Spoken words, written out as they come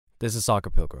This is Soccer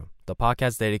Pilgrim, the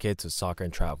podcast dedicated to soccer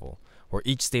and travel, where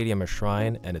each stadium is a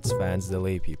shrine and its fans the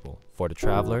lay people. For the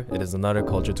traveler, it is another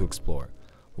culture to explore.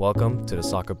 Welcome to the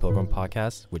Soccer Pilgrim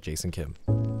podcast with Jason Kim.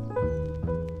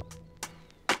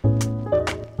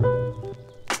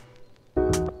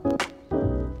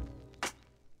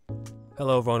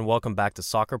 Hello everyone, welcome back to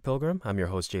Soccer Pilgrim. I'm your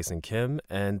host Jason Kim,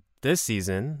 and this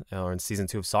season, or in season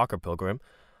 2 of Soccer Pilgrim,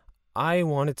 I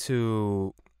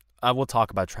will talk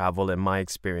about travel and my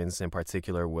experience in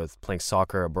particular with playing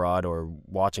soccer abroad or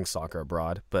watching soccer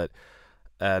abroad, but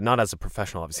not as a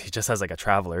professional, obviously, just as like a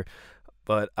traveler.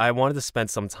 But I wanted to spend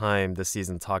some time this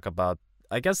season to talk about,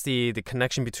 I guess, the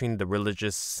connection between the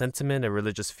religious sentiment and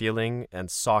religious feeling and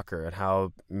soccer and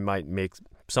how it might make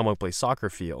someone play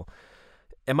soccer feel.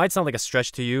 It might sound like a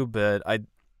stretch to you, but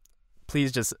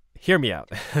please just hear me out.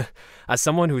 As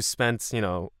someone who spent,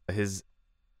 his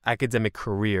academic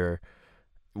career,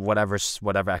 whatever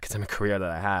academic career that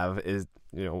I have, is,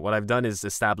 what I've done is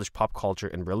establish pop culture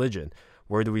and religion.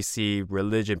 Where do we see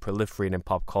religion proliferate in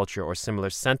pop culture, or similar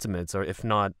sentiments, or if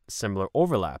not similar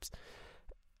overlaps?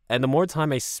 And the more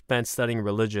time I spent studying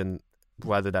religion,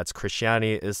 whether that's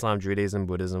Christianity, Islam, Judaism,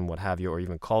 Buddhism, what have you, or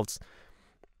even cults,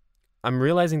 I'm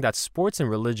realizing that sports and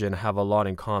religion have a lot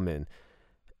in common.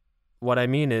 What I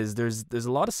mean is there's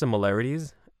a lot of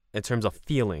similarities in terms of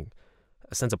feeling,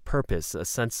 a sense of purpose, a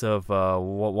sense of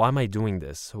why am I doing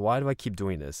this? Why do I keep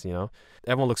doing this?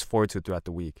 Everyone looks forward to it throughout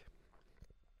the week.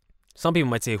 Some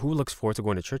people might say, who looks forward to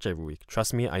going to church every week?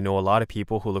 Trust me, I know a lot of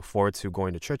people who look forward to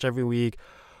going to church every week,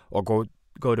 or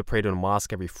go to pray to the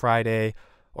mosque every Friday,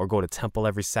 or go to temple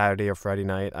every Saturday or Friday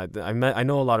night. I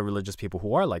know a lot of religious people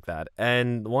who are like that.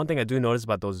 And one thing I do notice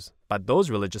about those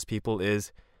religious people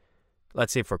is,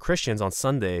 let's say for Christians on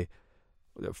Sunday,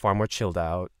 they're far more chilled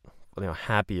out,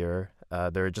 happier.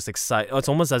 They're just excited. It's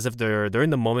almost as if they're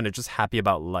in the moment. They're just happy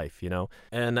about life,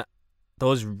 And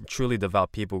those truly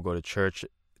devout people who go to church,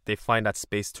 they find that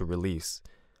space to release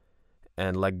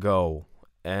and let go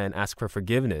and ask for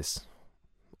forgiveness,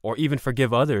 or even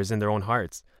forgive others in their own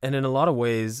hearts. And in a lot of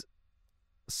ways,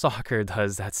 soccer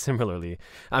does that similarly.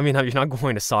 I mean, you're not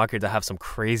going to soccer to have some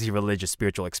crazy religious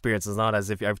spiritual experience. It's not as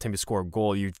if every time you score a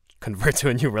goal, you convert to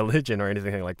a new religion or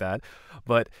anything like that.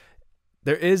 But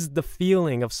there is the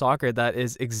feeling of soccer that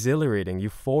is exhilarating,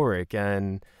 euphoric,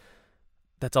 and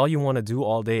that's all you want to do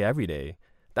all day, every day.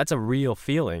 That's a real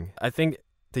feeling. I think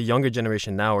the younger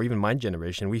generation now, or even my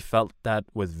generation, we felt that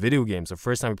with video games. The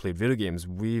first time we played video games,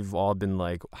 we've all been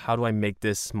like, how do I make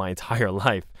this my entire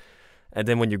life? And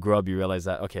then when you grow up, you realize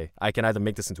that, okay, I can either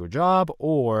make this into a job,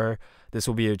 or this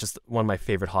will be just one of my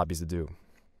favorite hobbies to do.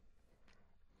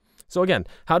 So again,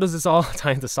 how does this all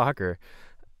tie into soccer?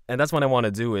 And that's what I want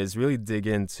to do, is really dig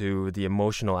into the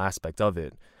emotional aspect of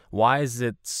it. Why is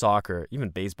it soccer, even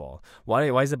baseball? Why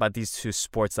is it about these two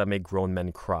sports that make grown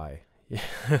men cry?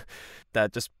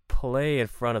 That just play in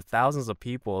front of thousands of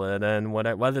people, and then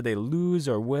whether they lose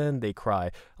or win, they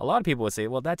cry. A lot of people would say,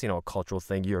 well, that's a cultural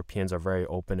thing. Europeans are very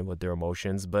open with their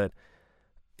emotions, but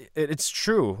it's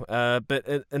true. But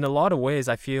in a lot of ways,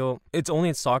 I feel it's only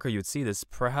in soccer you'd see this.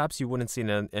 Perhaps you wouldn't see it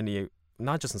in any,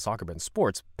 not just in soccer, but in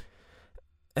sports.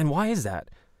 And why is that?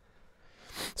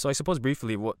 So I suppose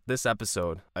briefly, this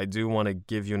episode, I do want to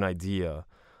give you an idea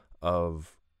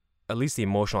of at least the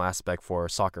emotional aspect for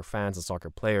soccer fans and soccer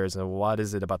players, and what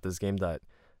is it about this game that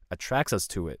attracts us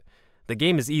to it. The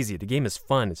game is easy, the game is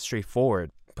fun, it's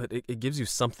straightforward, but it gives you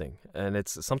something, and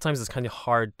sometimes it's kind of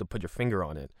hard to put your finger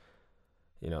on it.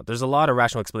 There's a lot of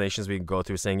rational explanations we can go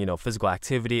through, saying, physical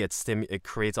activity, it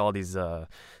creates all these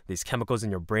chemicals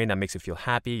in your brain that makes you feel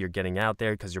happy. You're getting out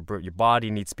there because your body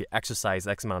needs to be exercised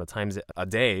X amount of times a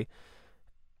day.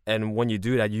 And when you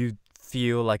do that, you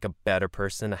feel like a better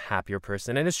person, a happier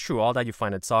person. And it's true, all that you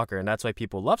find in soccer. And that's why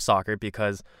people love soccer,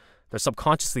 because they're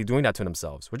subconsciously doing that to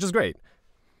themselves, which is great.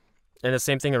 And the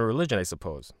same thing in religion, I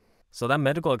suppose. So that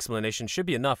medical explanation should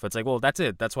be enough. It's like, well, that's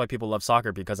it. That's why people love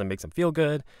soccer, because it makes them feel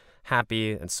good,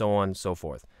 happy, and so on and so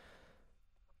forth.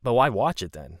 But why watch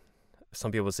it then?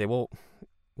 Some people say, well,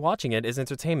 watching it is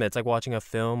entertainment. It's like watching a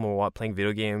film or playing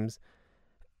video games.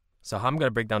 So how I'm going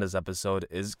to break down this episode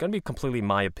is going to be completely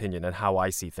my opinion and how I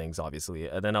see things, obviously.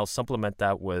 And then I'll supplement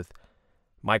that with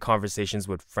my conversations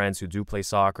with friends who do play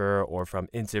soccer, or from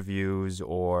interviews,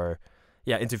 or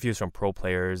interviews from pro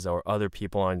players or other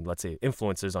people on, let's say,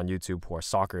 influencers on YouTube who are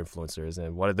soccer influencers,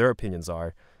 and what their opinions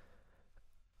are.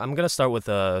 I'm going to start with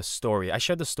a story. I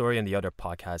shared the story in the other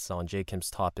podcasts on Jay Kim's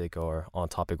Topic, or On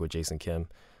Topic with Jason Kim,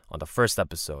 on the first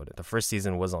episode. The first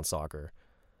season was on soccer.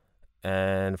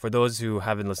 And for those who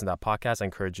haven't listened to that podcast, I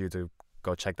encourage you to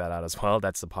go check that out as well.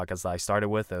 That's the podcast that I started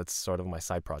with. It's sort of my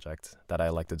side project that I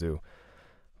like to do.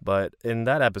 But in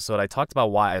that episode, I talked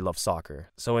about why I love soccer.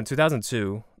 So in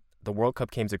 2002, the World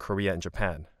Cup came to Korea and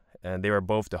Japan, and they were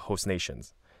both the host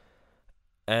nations.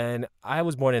 And I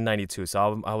was born in 92,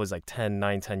 so I was like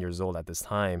 10 years old at this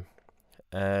time.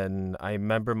 And I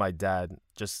remember my dad,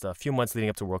 just a few months leading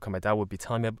up to World Cup, my dad would be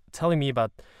telling me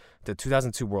about the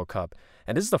 2002 World Cup.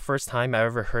 And this is the first time I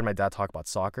ever heard my dad talk about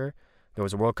soccer. There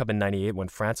was a World Cup in 98 when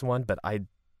France won, but I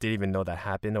didn't even know that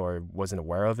happened or wasn't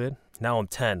aware of it. Now I'm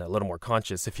 10, a little more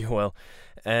conscious, if you will.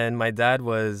 And my dad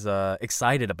was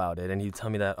excited about it. And he'd tell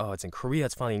me that, oh, it's in Korea,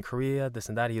 it's finally in Korea, this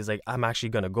and that. He was like, I'm actually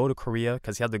going to go to Korea,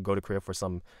 because he had to go to Korea for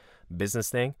some business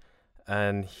thing.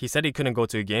 And he said he couldn't go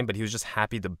to a game, but he was just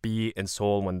happy to be in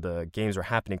Seoul when the games were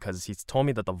happening, because he told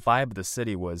me that the vibe of the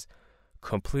city was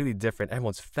completely different.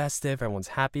 Everyone's festive, everyone's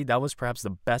happy. That was perhaps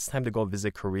the best time to go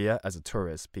visit Korea as a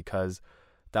tourist, because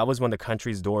that was when the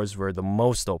country's doors were the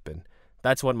most open.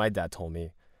 That's what my dad told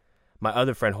me. My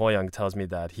other friend Ho Young tells me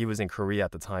that he was in Korea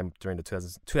at the time during the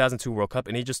 2002 World Cup,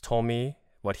 and he just told me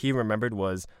what he remembered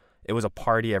was it was a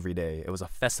party every day. It was a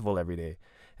festival every day.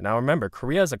 And I remember,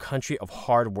 Korea is a country of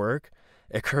hard work.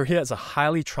 Korea is a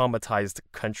highly traumatized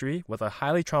country with a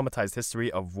highly traumatized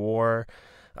history of war,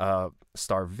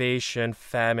 starvation,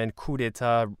 famine, coup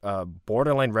d'etat,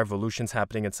 borderline revolutions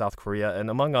happening in South Korea, and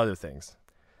among other things.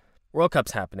 World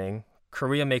Cup's happening.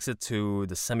 Korea makes it to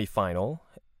the semifinal.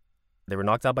 They were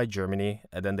knocked out by Germany,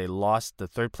 and then they lost the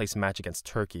third place match against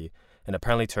Turkey. And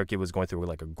apparently Turkey was going through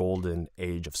like a golden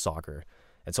age of soccer.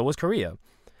 And so was Korea.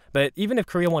 But even if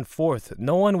Korea won fourth,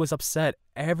 no one was upset.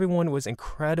 Everyone was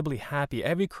incredibly happy.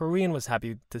 Every Korean was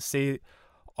happy to see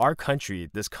our country,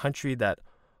 this country that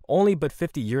only but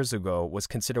 50 years ago was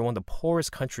considered one of the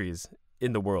poorest countries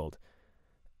in the world.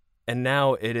 And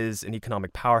now it is an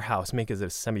economic powerhouse, making it the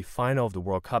semifinal of the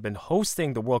World Cup and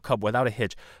hosting the World Cup without a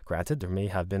hitch. Granted, there may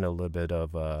have been a little bit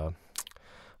of,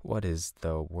 what is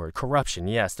the word? Corruption.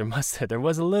 Yes, there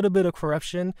was a little bit of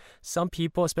corruption. Some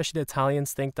people, especially the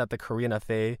Italians, think that the Korean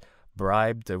FA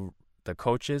bribed the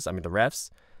coaches, the refs.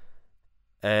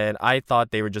 And I thought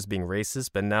they were just being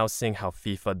racist, but now seeing how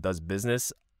FIFA does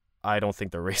business, I don't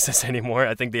think they're racist anymore.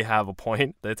 I think they have a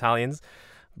point, the Italians.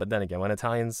 But then again, when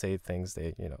Italians say things,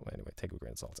 they, anyway, take a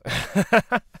grain of salt.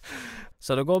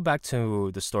 So to go back to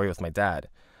the story with my dad,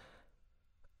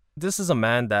 this is a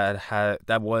man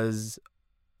that was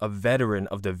a veteran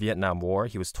of the Vietnam War.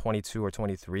 He was 22 or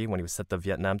 23 when he was sent to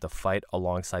Vietnam to fight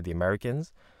alongside the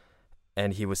Americans.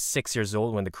 And he was 6 years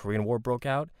old when the Korean War broke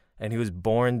out. And he was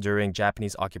born during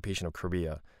Japanese occupation of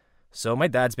Korea. So my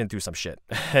dad's been through some shit.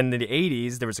 And in the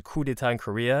 80s, there was a coup d'etat in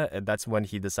Korea, and that's when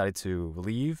he decided to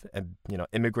leave and,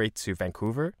 immigrate to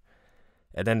Vancouver.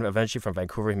 And then eventually from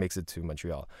Vancouver, he makes it to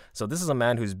Montreal. So this is a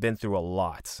man who's been through a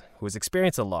lot, who's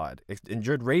experienced a lot,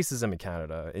 endured racism in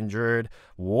Canada, endured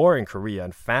war in Korea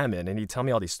and famine, and he'd tell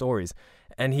me all these stories.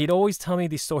 And he'd always tell me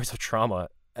these stories of trauma.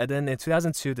 And then in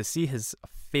 2002, to see his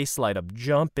face light up,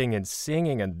 jumping and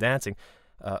singing and dancing,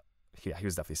 yeah, he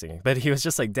was definitely singing, but he was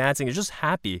just like dancing. He was just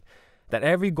happy that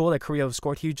every goal that Korea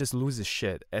scored, he would just lose his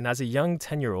shit. And as a young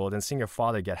 10-year-old and seeing your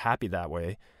father get happy that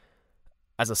way,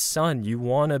 as a son, you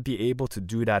want to be able to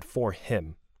do that for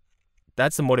him.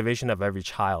 That's the motivation of every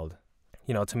child,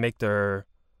 to make their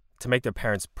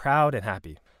parents proud and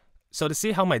happy. So to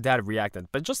see how my dad reacted,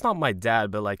 but just not my dad,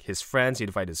 but like his friends, he'd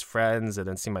invite his friends, and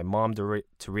then see my mom to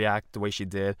react the way she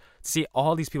did, to see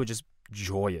all these people just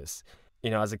joyous.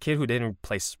 As a kid who didn't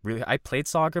play I played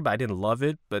soccer, but I didn't love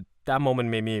it. But that moment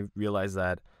made me realize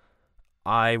that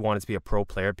I wanted to be a pro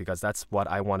player, because that's what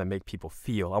I want to make people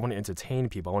feel. I want to entertain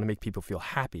people. I want to make people feel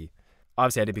happy.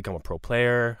 Obviously, I didn't become a pro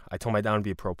player. I told my dad to be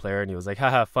a pro player, and he was like,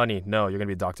 haha, funny. No, you're going to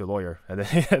be a doctor, lawyer. And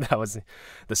then that was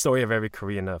the story of every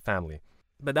Korean family.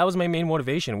 But that was my main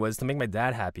motivation, was to make my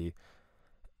dad happy.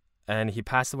 And he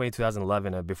passed away in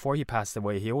 2011. And before he passed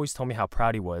away, he always told me how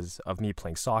proud he was of me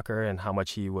playing soccer and how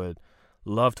much he would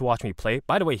love to watch me play.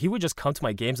 By the way, he would just come to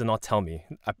my games and not tell me.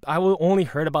 I only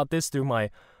heard about this through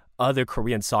my other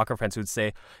Korean soccer friends who'd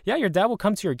say, yeah, your dad will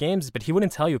come to your games, but he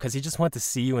wouldn't tell you because he just wanted to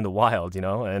see you in the wild,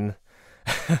 And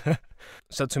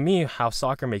so to me, how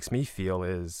soccer makes me feel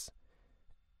is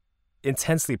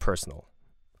intensely personal,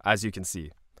 as you can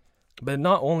see. But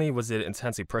not only was it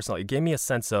intensely personal, it gave me a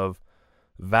sense of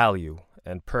value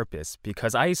and purpose,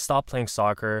 because I stopped playing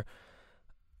soccer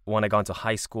when I got into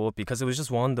high school, because it was just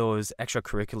one of those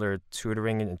extracurricular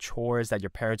tutoring and chores that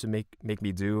your parents would make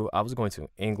me do. I was going to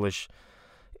English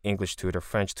tutor,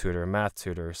 French tutor, math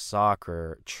tutor,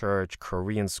 soccer, church,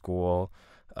 Korean school,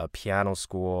 piano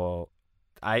school.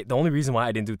 The only reason why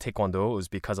I didn't do taekwondo was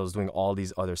because I was doing all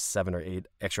these other 7 or 8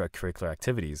 extracurricular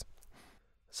activities.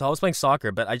 So I was playing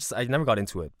soccer, but I never got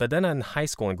into it. But then in high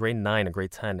school, in grade 9 and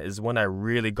grade 10, is when I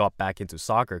really got back into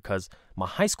soccer because my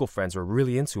high school friends were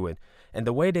really into it. And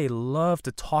the way they loved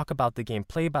to talk about the game,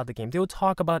 play about the game, they would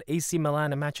talk about AC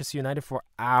Milan and Manchester United for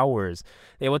hours.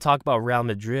 They would talk about Real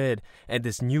Madrid and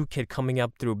this new kid coming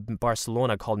up through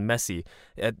Barcelona called Messi.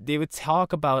 They would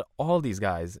talk about all these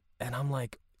guys. And I'm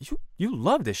like, you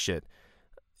love this shit.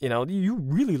 You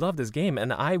really love this game.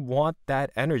 And I want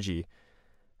that energy.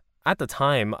 At the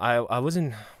time, I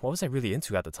wasn't, what was I really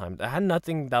into at the time? I had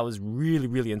nothing that I was really,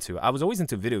 really into. I was always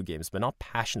into video games, but not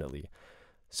passionately.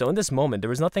 So in this moment, there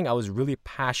was nothing I was really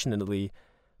passionately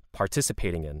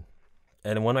participating in.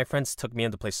 And when my friends took me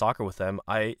in to play soccer with them,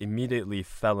 I immediately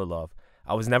fell in love.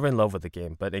 I was never in love with the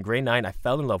game, but in grade 9, I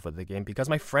fell in love with the game because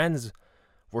my friends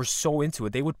were so into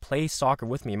it. They would play soccer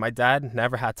with me. My dad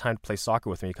never had time to play soccer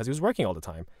with me because he was working all the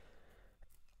time.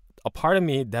 A part of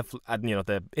me,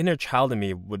 the inner child in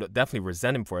me would definitely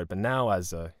resent him for it. But now,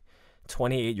 as a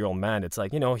 28-year-old man, it's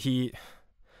like,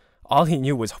 all he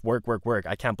knew was work, work, work.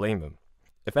 I can't blame him.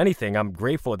 If anything, I'm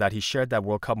grateful that he shared that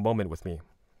World Cup moment with me.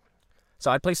 So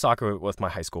I'd play soccer with my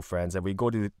high school friends, and we'd go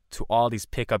to all these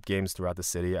pickup games throughout the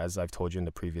city, as I've told you in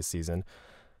the previous season.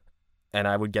 And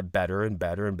I would get better and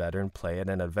better and better and play. And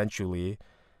then eventually,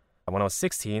 when I was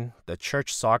 16, the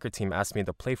church soccer team asked me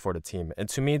to play for the team. And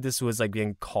to me, this was like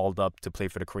being called up to play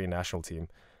for the Korean national team.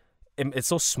 It's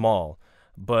so small,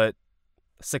 but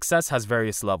success has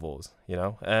various levels,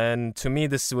 And to me,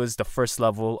 this was the first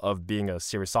level of being a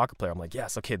serious soccer player. I'm like,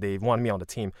 yes, okay, they want me on the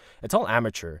team. It's all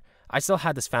amateur. I still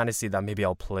had this fantasy that maybe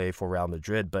I'll play for Real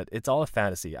Madrid, but it's all a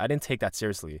fantasy. I didn't take that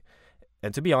seriously.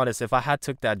 And to be honest, if I had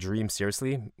took that dream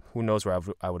seriously, who knows where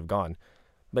I would have gone.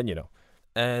 But,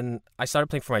 And I started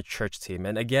playing for my church team.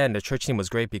 And again, the church team was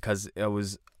great because it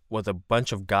was with a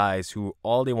bunch of guys who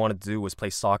all they wanted to do was play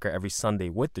soccer every Sunday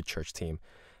with the church team.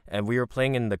 And we were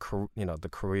playing in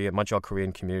the Montreal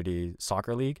Korean Community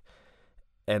Soccer League.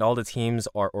 And all the teams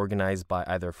are organized by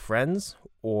either friends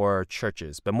or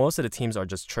churches. But most of the teams are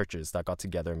just churches that got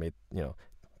together and made,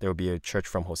 there would be a church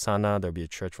from Hosanna, there would be a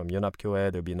church from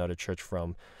Yonapgyoe, there would be another church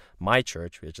from my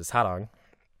church, which is Harang.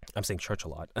 I'm saying church a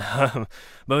lot. But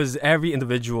it was every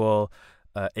individual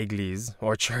église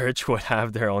or church would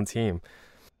have their own team.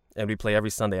 And we play every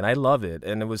Sunday. And I love it.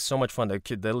 And it was so much fun.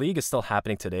 The league is still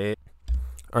happening today.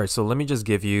 All right, so let me just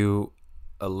give you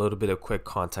a little bit of quick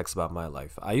context about my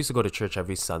life. I used to go to church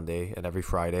every Sunday and every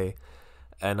Friday.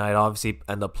 And I'd obviously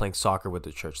end up playing soccer with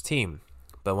the church team.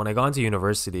 But when I got into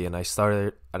university and I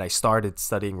started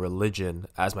studying religion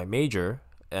as my major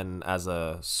and as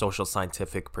a social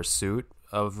scientific pursuit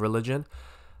of religion,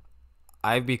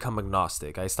 I've become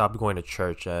agnostic. I stopped going to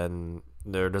church, and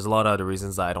there's a lot of other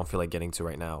reasons that I don't feel like getting to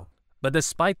right now. But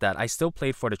despite that, I still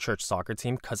played for the church soccer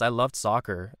team because I loved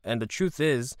soccer. And the truth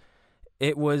is,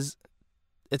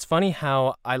 it's funny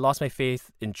how I lost my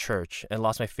faith in church and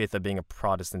lost my faith of being a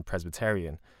Protestant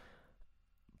Presbyterian.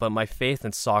 But my faith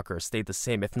in soccer stayed the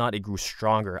same. If not, it grew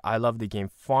stronger. I love the game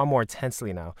far more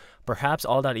intensely now. Perhaps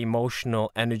all that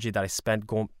emotional energy that I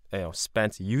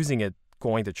spent using it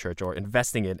going to church or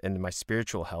investing it in my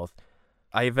spiritual health,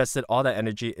 I invested all that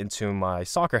energy into my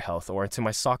soccer health or into my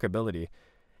soccer ability.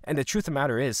 And the truth of the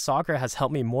matter is, soccer has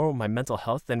helped me more with my mental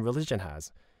health than religion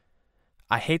has.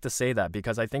 I hate to say that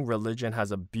because I think religion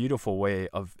has a beautiful way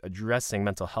of addressing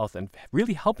mental health and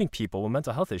really helping people with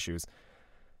mental health issues.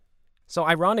 So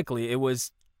ironically, it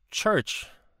was church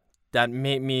that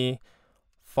made me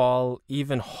fall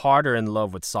even harder in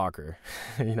love with soccer.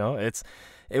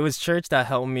 It was church that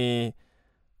helped me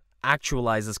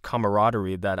actualize this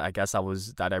camaraderie that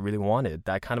I really wanted.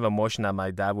 That kind of emotion that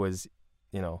my dad was,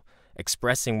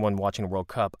 expressing when watching the World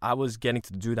Cup. I was getting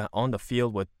to do that on the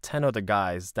field with 10 other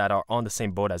guys that are on the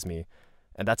same boat as me.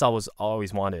 And that's all I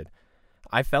always wanted.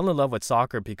 I fell in love with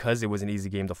soccer because it was an easy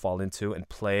game to fall into and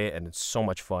play, and it's so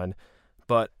much fun.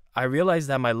 But I realized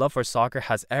that my love for soccer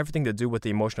has everything to do with the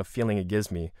emotional feeling it gives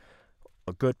me.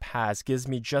 A good pass gives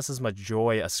me just as much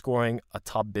joy as scoring a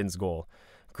top bins goal.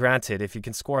 Granted, if you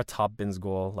can score a top bins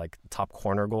goal, like top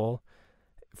corner goal,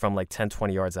 from like 10,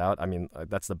 20 yards out,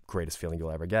 that's the greatest feeling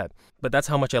you'll ever get. But that's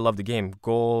how much I love the game.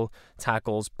 Goal,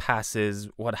 tackles, passes,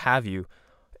 what have you.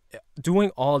 Doing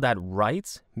all that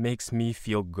right makes me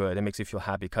feel good. It makes me feel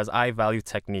happy because I value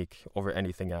technique over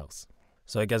anything else.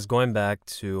 So I guess going back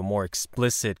to a more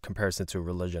explicit comparison to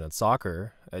religion and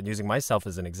soccer, and using myself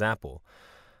as an example,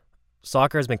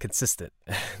 soccer has been consistent.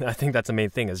 I think that's the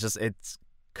main thing. It's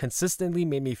consistently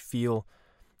made me feel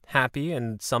happy,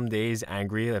 and some days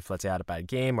angry if, let's say, I had a bad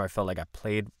game or I felt like I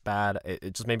played bad.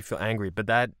 It just made me feel angry. But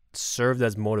that served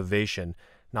as motivation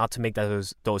not to make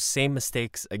those same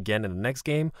mistakes again in the next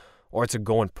game or to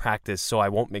go and practice so I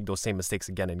won't make those same mistakes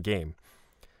again in game.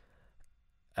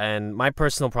 And my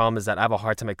personal problem is that I have a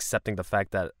hard time accepting the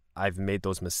fact that I've made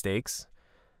those mistakes,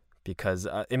 because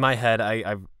in my head,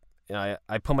 I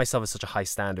put myself at such a high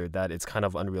standard that it's kind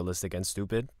of unrealistic and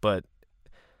stupid. But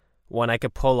when I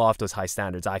could pull off those high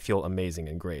standards, I feel amazing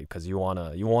and great, because you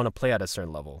wanna play at a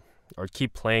certain level or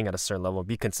keep playing at a certain level,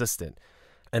 be consistent.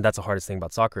 And that's the hardest thing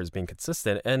about soccer, is being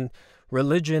consistent. And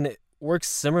religion works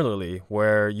similarly,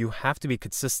 where you have to be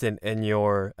consistent in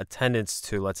your attendance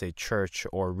to, let's say, church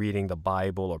or reading the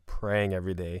Bible or praying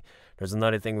every day. There's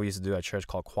another thing we used to do at church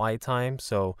called quiet time.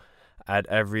 So at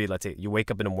every, let's say you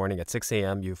wake up in the morning at 6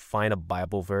 a.m., you find a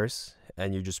Bible verse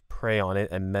and you just pray on it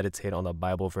and meditate on the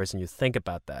Bible verse, and you think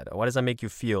about that. What does that make you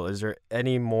feel? Is there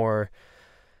any more?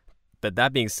 But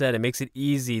that being said, it makes it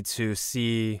easy to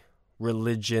see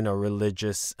religion or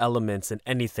religious elements in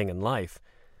anything in life,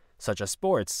 such as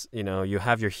sports. You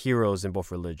have your heroes in both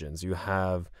religions. You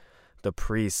have the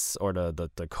priests or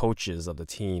the coaches of the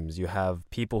teams. You have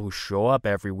people who show up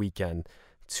every weekend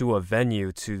to a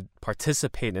venue to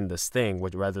participate in this thing,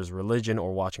 whether it's religion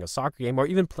or watching a soccer game or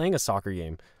even playing a soccer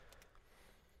game.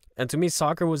 And to me,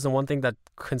 soccer was the one thing that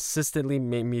consistently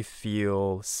made me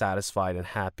feel satisfied and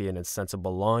happy, and a sense of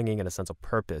belonging and a sense of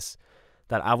purpose,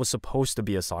 that I was supposed to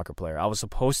be a soccer player. I was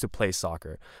supposed to play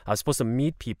soccer. I was supposed to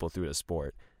meet people through the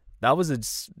sport. That was a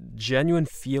genuine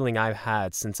feeling I've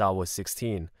had since I was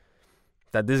 16.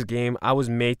 That this game, I was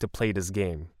made to play this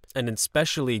game. And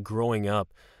especially growing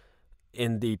up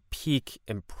in the peak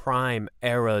and prime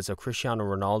eras of Cristiano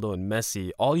Ronaldo and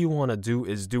Messi, all you want to do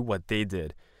is do what they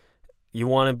did. You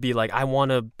want to be like, I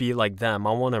want to be like them.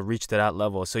 I want to reach to that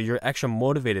level. So you're extra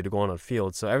motivated to go on the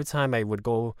field. So every time I would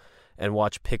go and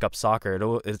watch pickup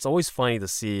soccer, it's always funny to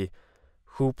see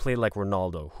who played like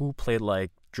Ronaldo, who played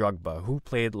like Drogba, who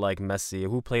played like Messi,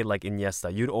 who played like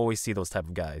Iniesta. You'd always see those type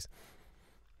of guys.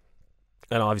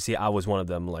 And obviously I was one of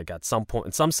them. Like at some point,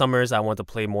 in some summers I wanted to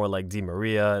play more like Di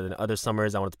Maria, and other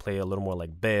summers I wanted to play a little more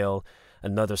like Bale.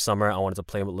 Another summer I wanted to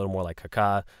play a little more like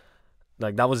Kaká.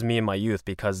 Like that was me in my youth,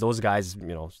 because those guys,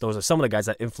 those are some of the guys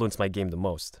that influenced my game the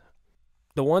most.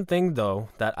 The one thing though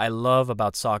that I love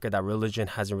about soccer that religion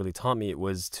hasn't really taught me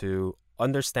was to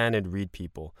understand and read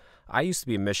people. I used to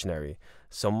be a missionary,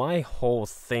 so my whole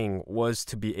thing was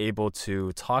to be able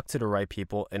to talk to the right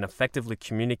people and effectively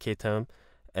communicate to them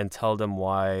and tell them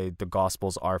why the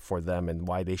Gospels are for them and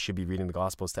why they should be reading the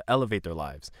Gospels to elevate their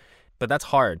lives. But that's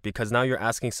hard, because now you're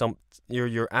asking someone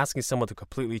to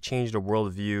completely change their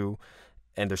worldview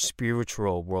and their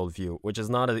spiritual worldview, which is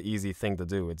not an easy thing to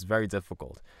do. It's very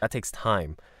difficult. That takes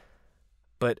time.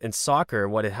 But in soccer,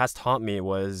 what it has taught me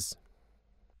was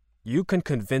you can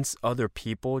convince other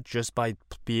people just by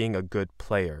being a good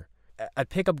player. At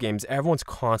pickup games, everyone's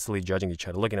constantly judging each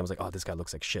other, looking at them like, oh, this guy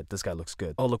looks like shit. This guy looks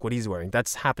good. Oh, look what he's wearing.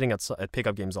 That's happening at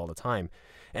pickup games all the time.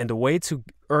 And the way to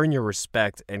earn your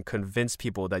respect and convince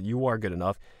people that you are good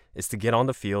enough is to get on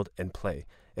the field and play.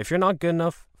 If you're not good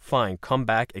enough, fine, come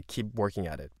back and keep working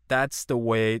at it. That's the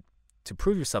way to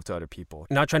prove yourself to other people.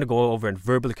 Not trying to go over and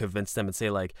verbally convince them and say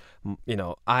like,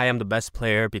 I am the best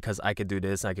player because I could do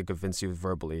this, and I could convince you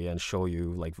verbally and show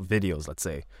you like videos, let's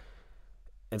say.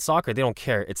 In soccer, they don't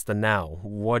care. It's the now.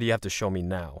 What do you have to show me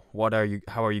now?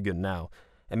 How are you good now?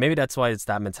 And maybe that's why it's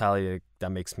that mentality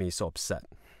that makes me so upset,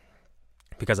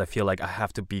 because I feel like I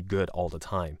have to be good all the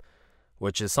time,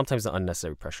 which is sometimes an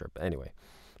unnecessary pressure. But anyway,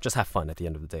 just have fun at the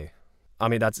end of the day. I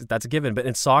mean, that's a given. But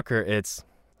in soccer,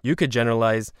 you could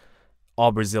generalize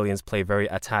all Brazilians play very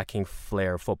attacking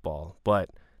flair football, but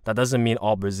that doesn't mean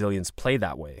all Brazilians play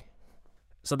that way.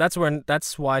 So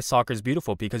that's why soccer is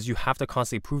beautiful, because you have to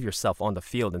constantly prove yourself on the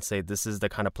field and say, this is the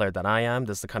kind of player that I am,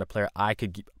 this is the kind of player I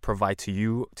could provide to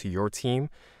you, to your team,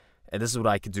 and this is what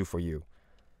I could do for you.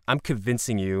 I'm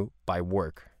convincing you by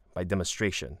work, by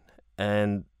demonstration.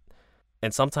 And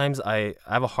sometimes I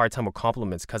have a hard time with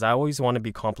compliments, because I always want to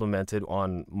be complimented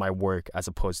on my work as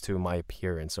opposed to my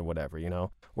appearance or whatever,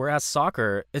 Whereas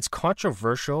soccer, it's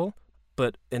controversial,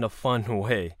 but in a fun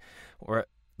way. Or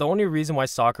the only reason why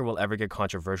soccer will ever get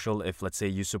controversial if, let's say,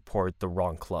 you support the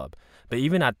wrong club. But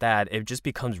even at that, it just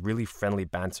becomes really friendly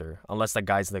banter. Unless that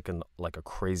guy's like a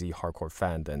crazy hardcore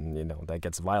fan, then, that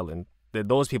gets violent.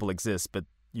 Those people exist, but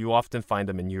you often find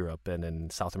them in Europe and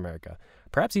in South America,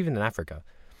 perhaps even in Africa.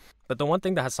 But the one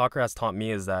thing that soccer has taught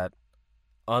me is that,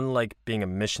 unlike being a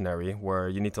missionary, where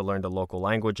you need to learn the local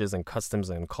languages and customs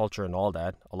and culture and all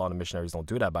that, a lot of missionaries don't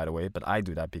do that, by the way, but I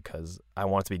do that because I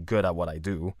want to be good at what I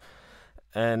do.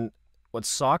 And with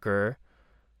soccer,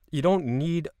 you don't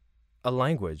need a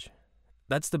language.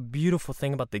 That's the beautiful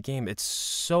thing about the game. It's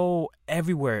so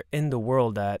everywhere in the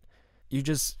world that you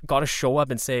just got to show up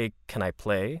and say, can I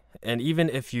play? And even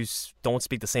if you don't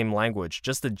speak the same language,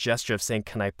 just the gesture of saying,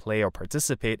 can I play or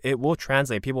participate, it will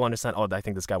translate. People understand, oh, I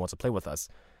think this guy wants to play with us.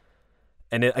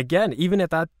 And again, even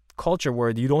at that culture where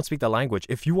you don't speak the language,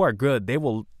 if you are good, they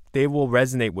will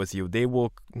resonate with you. They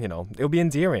will, it'll be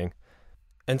endearing.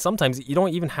 And sometimes you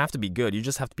don't even have to be good. You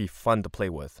just have to be fun to play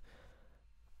with.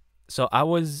 So I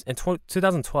was, in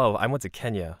 2012, I went to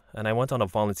Kenya, and I went on a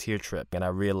volunteer trip. And I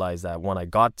realized that when I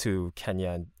got to Kenya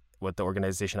and with the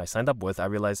organization I signed up with, I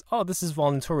realized, oh, this is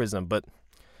volunteerism, but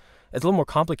it's a little more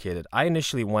complicated. I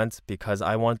initially went because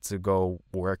I wanted to go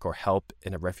work or help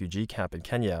in a refugee camp in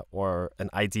Kenya or an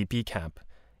IDP camp,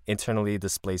 internally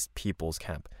displaced people's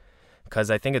camp. Because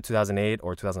I think in 2008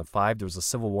 or 2005, there was a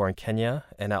civil war in Kenya,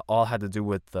 and that all had to do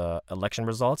with the election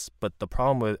results. But the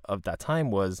problem of that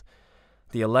time was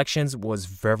the elections was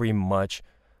very much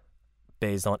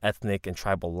based on ethnic and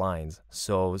tribal lines.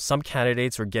 So some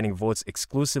candidates were getting votes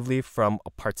exclusively from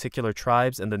particular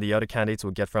tribes, and then the other candidates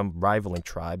would get from rivaling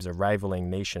tribes or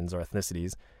rivaling nations or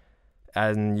ethnicities.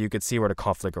 And you could see where the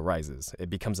conflict arises.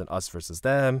 It becomes an us versus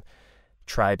them.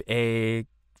 Tribe A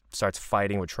starts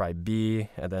fighting with Tribe B,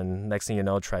 and then next thing you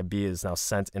know, Tribe B is now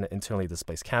sent in an internally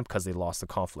displaced camp because they lost the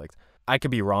conflict. I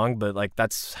could be wrong, but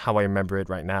that's how I remember it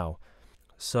right now.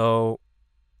 So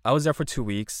I was there for 2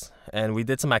 weeks, and we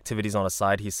did some activities on the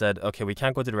side. He said, okay, we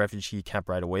can't go to the refugee camp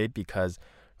right away because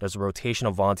there's a rotation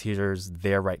of volunteers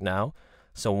there right now.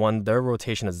 So when their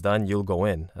rotation is done, you'll go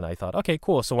in. And I thought, okay,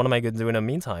 cool. So what am I going to do in the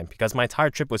meantime? Because my entire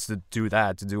trip was to do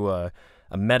that, to do a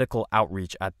medical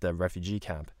outreach at the refugee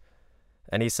camp.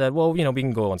 And he said, well, we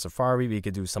can go on safari. We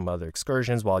could do some other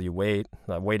excursions while you wait.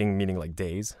 Waiting meaning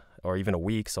days or even a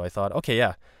week. So I thought, okay,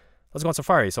 yeah, let's go on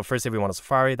safari. So first day we went on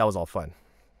safari. That was all fun.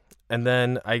 And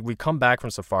then we come back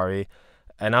from safari,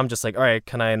 and I'm just like, all right,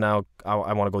 can I now,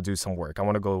 I want to go do some work. I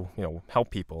want to go, help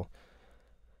people.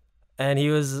 And he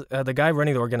was, the guy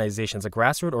running the organization. It's a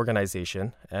grassroots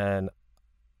organization, and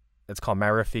it's called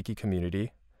Marafiki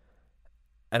Community.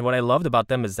 And what I loved about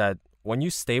them is that when you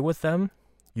stay with them,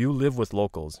 you live with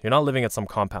locals. You're not living at some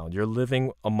compound. You're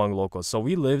living among locals. So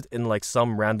we lived in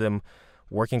some random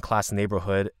working class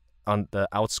neighborhood on the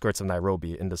outskirts of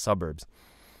Nairobi in the suburbs,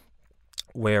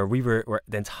 where where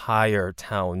the entire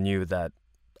town knew that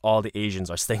all the Asians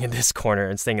are staying in this corner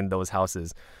and staying in those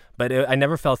houses. But I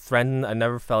never felt threatened. I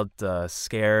never felt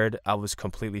scared. I was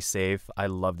completely safe. I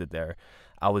loved it there.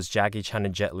 I was Jackie Chan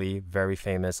and Jet Li, very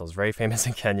famous. I was very famous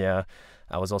in Kenya.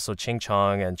 I was also Ching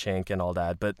Chong and Chink and all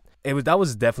that. But that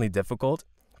was definitely difficult.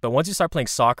 But once you start playing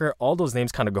soccer, all those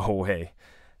names kind of go away.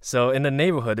 So in the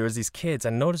neighborhood, there was these kids. I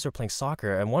noticed they're playing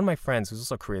soccer. And one of my friends, who's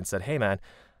also Korean, said, hey, man,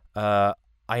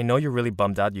 I know you're really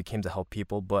bummed out. You came to help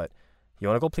people, but you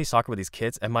want to go play soccer with these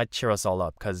kids? It might cheer us all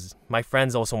up, because my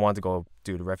friends also wanted to go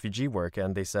do the refugee work,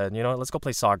 and they said, let's go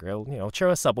play soccer. It'll, cheer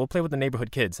us up. We'll play with the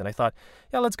neighborhood kids. And I thought,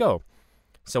 yeah, let's go.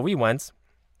 So we went.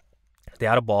 They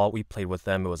had a ball. We played with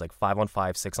them. It was 5-on-5,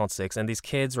 6-on-6, and these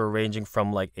kids were ranging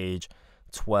from age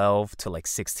 12 to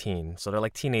 16. So they're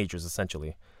teenagers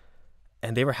essentially,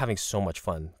 and they were having so much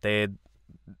fun.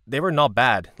 They were not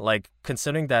bad.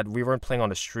 Considering that we weren't playing on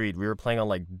the street, we were playing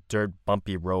on dirt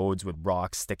bumpy roads with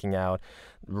rocks sticking out.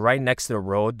 Right next to the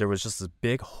road, there was just this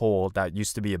big hole that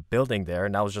used to be a building there,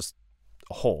 and that was just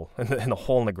a hole, and a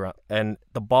hole in the ground. And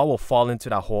the ball will fall into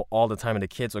that hole all the time, and the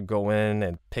kids would go in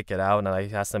and pick it out. And I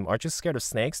asked them, aren't you scared of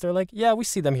snakes? They're like, yeah, we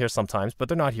see them here sometimes, but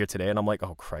they're not here today. And I'm like,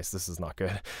 oh, Christ, this is not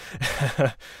good.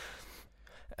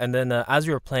 And then as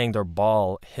we were playing, their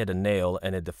ball hit a nail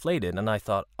and it deflated. And I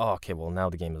thought, oh, okay, well, now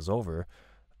the game is over.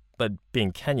 But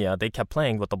being Kenya, they kept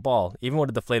playing with the ball. Even with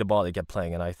the deflated ball, they kept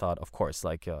playing. And I thought, of course,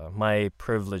 my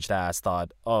privileged ass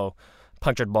thought, oh,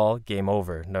 punctured ball, game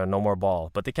over. No more ball.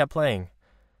 But they kept playing.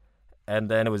 And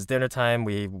then it was dinner time.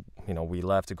 We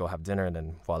left to go have dinner, and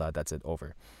then voila, that's it,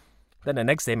 over. Then the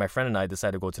next day, my friend and I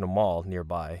decided to go to the mall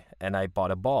nearby, and I bought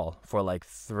a ball for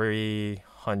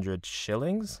 300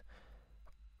 shillings.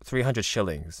 300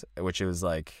 shillings, which is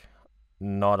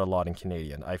not a lot in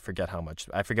Canadian. I forget how much.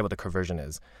 I forget what the conversion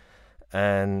is.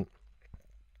 And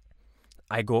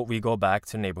we go back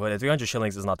to the neighborhood. And 300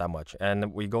 shillings is not that much.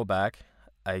 And we go back.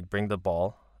 I bring the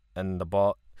ball, and the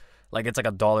ball, it's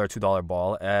 $1 or $2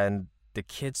 ball. And the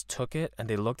kids took it, and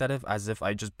they looked at it as if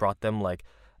I just brought them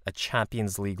a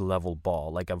Champions League level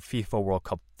ball, a FIFA World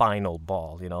Cup final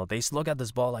ball. They just look at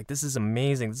this ball this is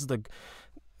amazing.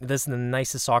 This is the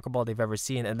nicest soccer ball they've ever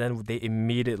seen. And then they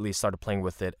immediately started playing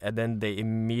with it. And then they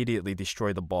immediately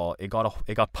destroyed the ball. It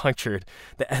got punctured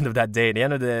the end of that day. At the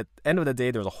end of the day,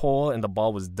 there was a hole and the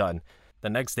ball was done. The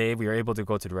next day, we were able to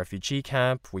go to the refugee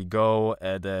camp. We go,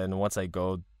 and then once I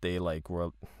go, they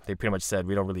pretty much said,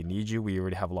 we don't really need you. We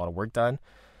already have a lot of work done.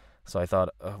 So I thought,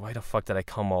 why the fuck did I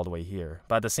come all the way here?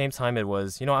 But at the same time, it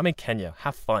was, I'm in Kenya,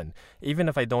 have fun. Even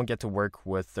if I don't get to work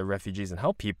with the refugees and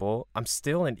help people, I'm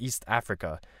still in East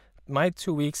Africa. My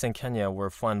 2 weeks in Kenya were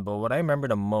fun, but what I remember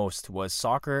the most was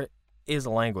soccer is a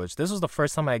language. This was the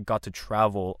first time I got to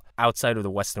travel outside of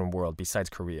the Western world besides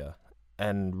Korea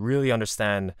and really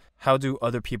understand how do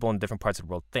other people in different parts of the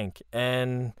world think.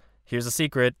 And here's a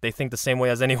secret, they think the same way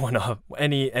as anyone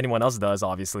else does,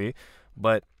 obviously,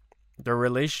 but their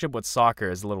relationship with soccer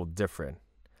is a little different.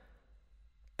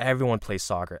 Everyone plays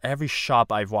soccer. Every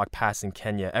shop I've walked past in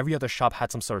Kenya, every other shop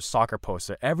had some sort of soccer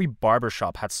poster. Every barber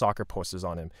shop had soccer posters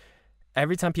on him.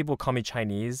 Every time people call me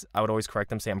Chinese, I would always correct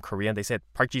them, say I'm Korean. They said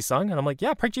Park Ji-sung, and I'm like,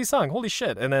 yeah, Park Ji-sung, holy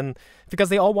shit. And then because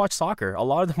they all watch soccer, a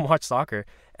lot of them watch soccer,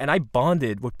 and I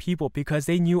bonded with people because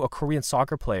they knew a Korean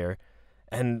soccer player,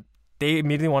 and they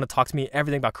immediately want to talk to me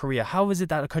everything about Korea. How is it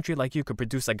that a country like you could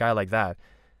produce a guy like that?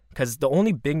 Because the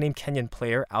only big name Kenyan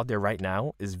player out there right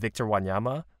now is Victor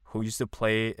Wanyama, who used to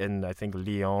play in, I think,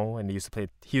 Lyon, and he used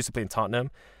to play in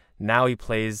Tottenham. Now he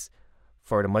plays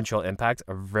for the Montreal Impact,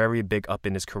 a very big up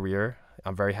in his career.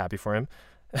 I'm very happy for him.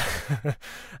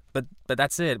 but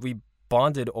that's it. We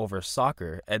bonded over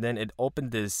soccer, and then it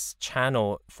opened this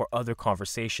channel for other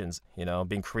conversations,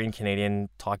 being Korean Canadian,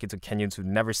 talking to Kenyans who've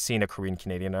never seen a Korean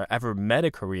Canadian or ever met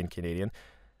a Korean Canadian.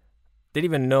 They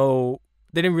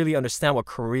didn't really understand what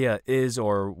Korea is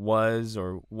or was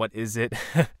or what is it.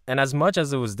 And as much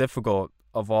as it was difficult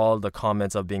of all the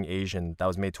comments of being Asian that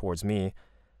was made towards me,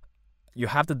 you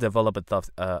have to develop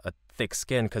a thick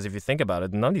skin, because if you think about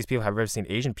it, none of these people have ever seen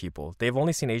Asian people. They've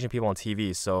only seen Asian people on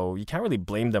TV, so you can't really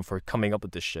blame them for coming up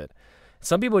with this shit.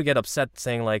 Some people would get upset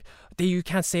saying like, you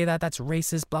can't say that, that's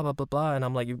racist, blah, blah, blah, blah. And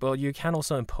I'm like, well, you can't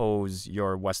also impose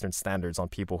your Western standards on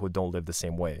people who don't live the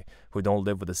same way, who don't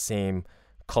live with the same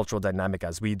cultural dynamic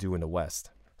as we do in the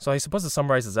West. So I suppose to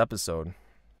summarize this episode,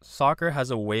 soccer has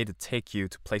a way to take you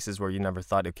to places where you never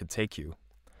thought it could take you.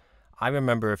 I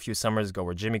remember a few summers ago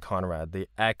where Jimmy Conrad, the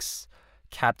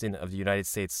ex-captain of the United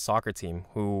States soccer team,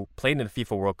 who played in the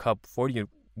FIFA World Cup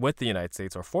with the United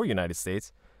States or for United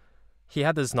States, he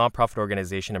had this nonprofit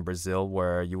organization in Brazil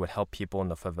where you would help people in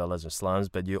the favelas or slums,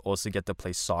 but you also get to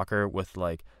play soccer with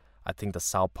I think the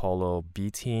Sao Paulo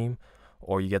B team,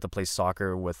 or you get to play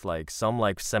soccer with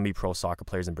some semi-pro soccer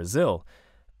players in Brazil.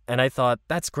 And I thought,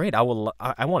 that's great. I want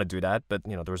to do that. But,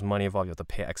 there was money involved. You have to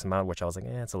pay X amount, which I was like,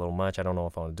 it's a little much. I don't know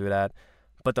if I want to do that.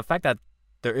 But the fact that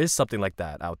there is something like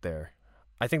that out there,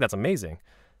 I think that's amazing.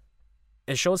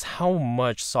 It shows how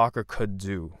much soccer could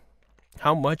do,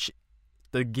 how much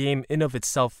the game in of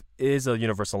itself is a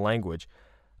universal language.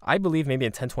 I believe maybe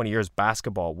in 10, 20 years,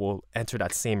 basketball will enter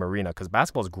that same arena, because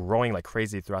basketball is growing like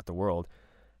crazy throughout the world.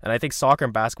 And I think soccer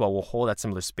and basketball will hold that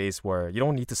similar space where you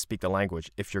don't need to speak the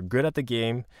language. If you're good at the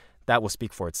game, that will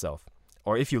speak for itself.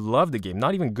 Or if you love the game,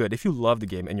 not even good, if you love the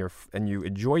game and you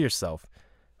enjoy yourself,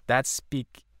 that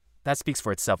speaks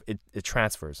for itself. It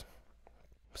transfers.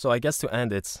 So I guess to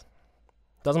end, it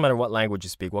doesn't matter what language you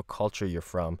speak, what culture you're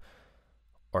from,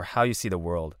 or how you see the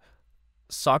world.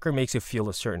 Soccer makes you feel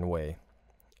a certain way.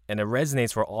 And it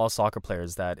resonates for all soccer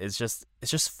players that it's just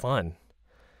fun.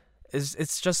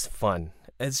 It's just fun.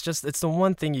 It's the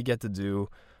one thing you get to do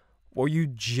where you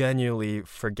genuinely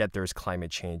forget there's climate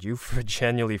change. You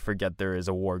genuinely forget there is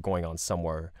a war going on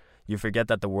somewhere. You forget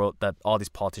that that all these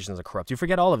politicians are corrupt. You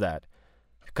forget all of that.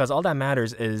 Because all that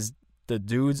matters is the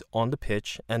dudes on the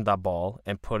pitch and that ball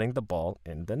and putting the ball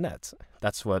in the net.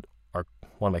 That's what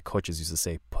one of my coaches used to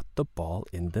say, put the ball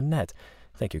in the net.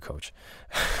 Thank you, coach.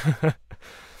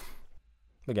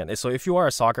 Again, so if you are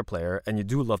a soccer player and you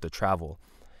do love to travel,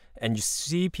 and you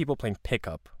see people playing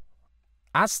pickup,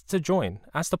 ask to join,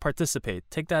 ask to participate,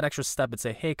 take that extra step and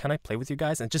say, hey, can I play with you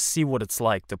guys? And just see what it's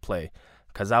like to play.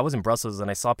 Because I was in Brussels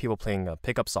and I saw people playing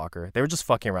pickup soccer. They were just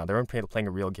fucking around. They weren't playing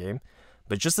a real game.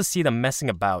 But just to see them messing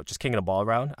about, just kicking the ball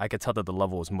around, I could tell that the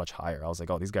level was much higher. I was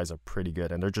like, oh, these guys are pretty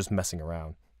good, and they're just messing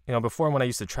around. Before when I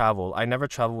used to travel, I never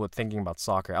traveled with thinking about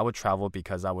soccer. I would travel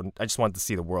because I just wanted to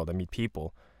see the world and meet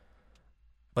people.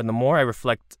 But the more I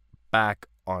reflect back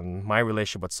on my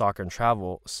relationship with soccer and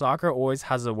travel, soccer always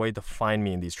has a way to find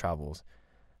me in these travels.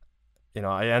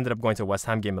 I ended up going to a West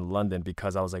Ham game in London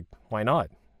because I was like, why not?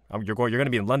 You're going to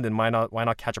be in London. Why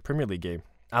not catch a Premier League game?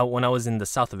 When I was in the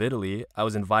south of Italy, I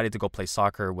was invited to go play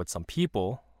soccer with some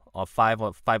people,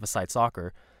 five-a-side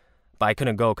soccer, but I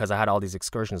couldn't go because I had all these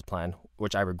excursions planned,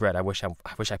 which I regret. I wish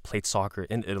I played soccer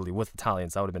in Italy with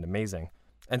Italians. That would have been amazing.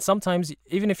 And sometimes,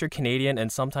 even if you're Canadian,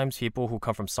 and sometimes people who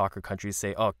come from soccer countries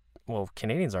say, oh, well,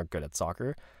 Canadians aren't good at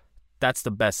soccer. That's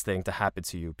the best thing to happen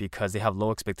to you because they have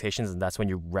low expectations, and that's when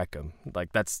you wreck them.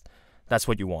 That's that's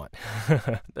what you want.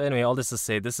 But anyway, all this to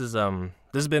say, this has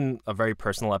been a very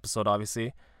personal episode,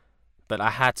 obviously, but I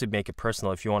had to make it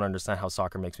personal if you want to understand how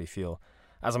soccer makes me feel.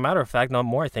 As a matter of fact, the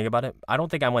more I think about it, I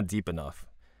don't think I went deep enough.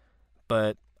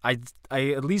 But I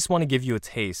at least want to give you a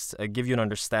taste, give you an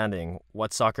understanding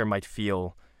what soccer might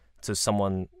feel to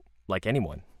someone like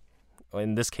anyone.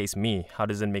 In this case, me. How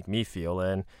does it make me feel?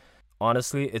 And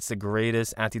honestly, it's the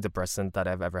greatest antidepressant that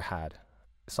I've ever had.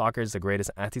 Soccer is the greatest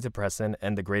antidepressant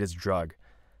and the greatest drug.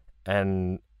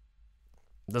 And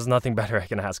there's nothing better I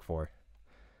can ask for.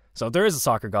 So if there is a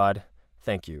soccer god,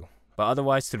 thank you. But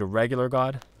otherwise, to the regular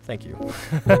god, thank you.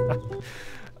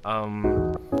 So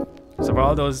for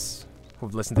all those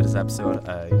who've listened to this episode,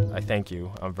 I thank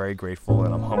you. I'm very grateful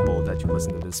and I'm humbled that you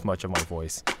listened to this much of my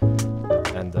voice.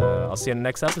 And I'll see you in the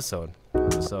next episode.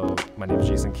 So my name is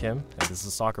Jason Kim, and this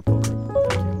is Soccer Pilgrim.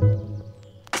 Thank you.